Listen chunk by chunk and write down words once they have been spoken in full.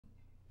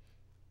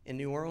in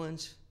New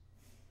Orleans,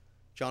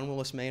 John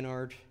Willis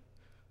Menard,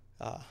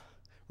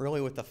 really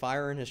with the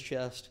fire in his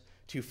chest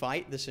to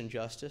fight this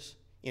injustice,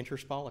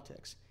 enters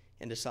politics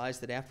and decides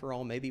that after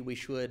all, maybe we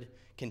should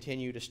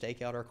continue to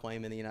stake out our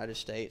claim in the United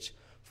States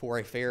for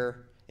a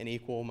fair and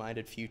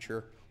equal-minded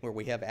future where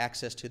we have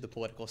access to the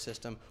political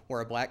system,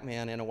 where a black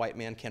man and a white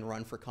man can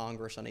run for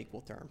Congress on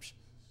equal terms.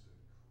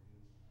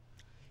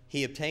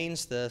 He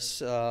obtains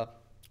this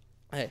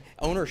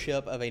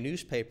ownership of a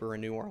newspaper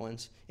in New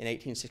Orleans in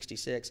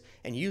 1866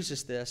 and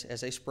uses this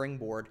as a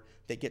springboard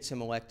that gets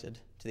him elected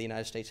to the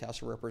United States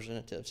House of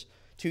Representatives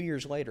 2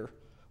 years later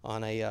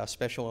on a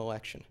special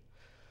election.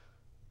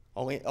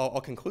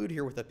 I'll conclude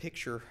here with a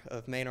picture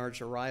of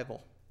Menard's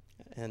arrival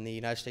in the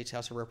United States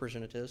House of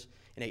Representatives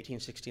in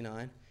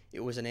 1869.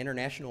 It was an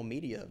international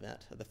media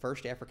event, the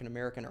first African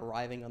American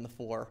arriving on the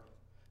floor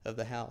of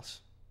the House.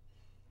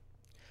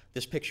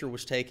 This picture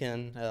was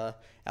taken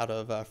out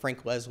of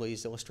Frank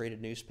Leslie's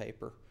illustrated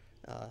newspaper.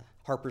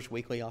 Harper's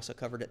Weekly also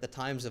covered it. The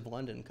Times of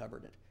London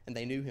covered it, and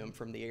they knew him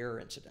from the air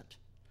incident.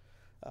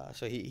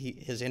 So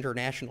his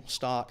international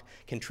stock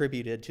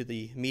contributed to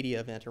the media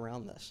event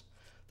around this.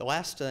 The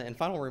last and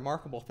final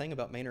remarkable thing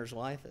about Menard's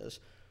life is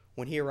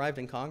when he arrived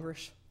in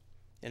Congress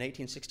in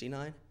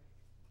 1869,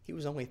 he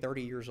was only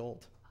 30 years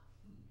old.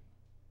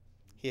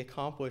 He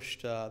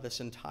accomplished this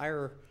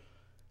entire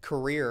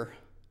career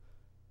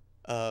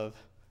of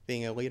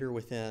being a leader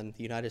within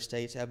the United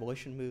States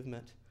abolition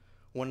movement,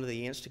 one of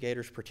the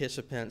instigators,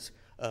 participants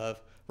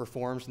of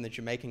reforms in the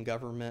Jamaican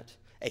government,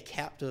 a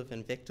captive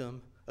and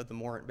victim of the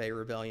Morant Bay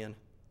Rebellion,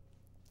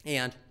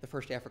 and the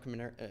first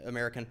African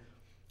American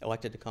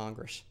elected to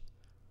Congress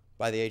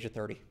by the age of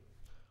 30.